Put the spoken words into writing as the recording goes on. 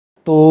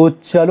तो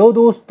चलो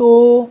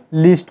दोस्तों,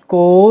 लिस्ट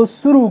को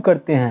शुरू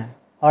करते हैं।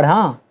 और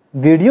हाँ,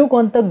 वीडियो को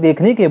अंत तक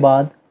देखने के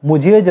बाद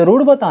मुझे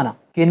ज़रूर बताना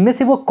कि इनमें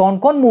से वो कौन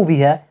कौन मूवी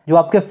है जो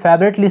आपके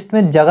फेवरेट लिस्ट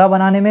में जगह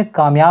बनाने में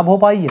कामयाब हो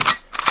पाई है।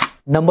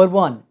 Number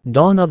 1,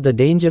 Dawn of the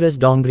Dangerous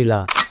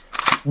Dongrila.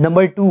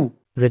 Number 2,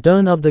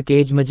 Return of the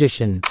Cage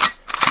Magician.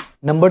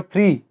 Number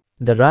 3,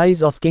 The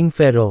Rise of King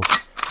Pharaoh.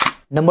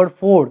 Number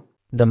 4,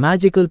 The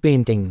Magical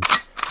Painting.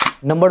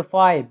 Number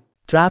 5,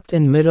 Trapped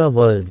in Mirror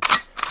World.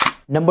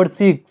 Number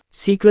 6,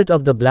 Secret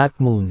of the Black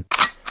Moon.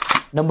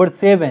 Number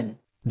 7,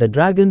 The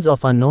Dragons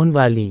of Unknown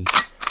Valley.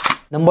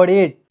 Number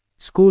 8,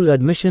 School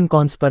Admission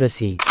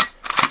Conspiracy.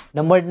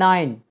 Number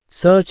 9,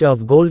 Search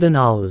of Golden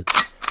Owl.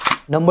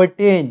 Number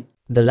 10,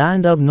 The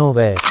Land of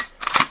Nowhere.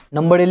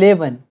 Number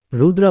 11,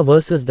 Rudra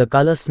vs. the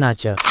Color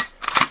Snatcher.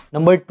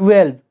 Number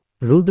 12,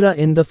 Rudra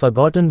in the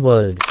Forgotten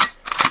World.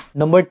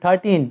 Number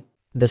 13,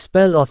 The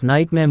Spell of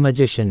Nightmare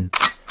Magician.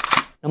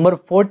 Number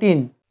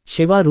 14,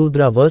 Shiva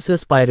Rudra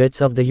vs.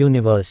 Pirates of the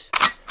Universe.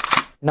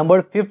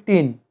 Number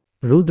 15,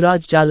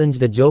 Rudraj challenge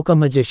the Joker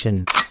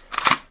Magician.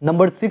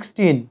 Number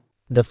 16,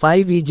 The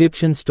Five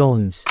Egyptian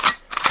Stones.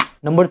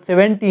 Number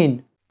 17,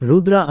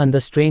 Rudra and the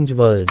Strange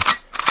World.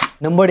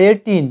 Number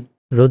 18,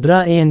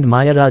 Rudra and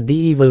Mayara the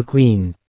Evil Queen.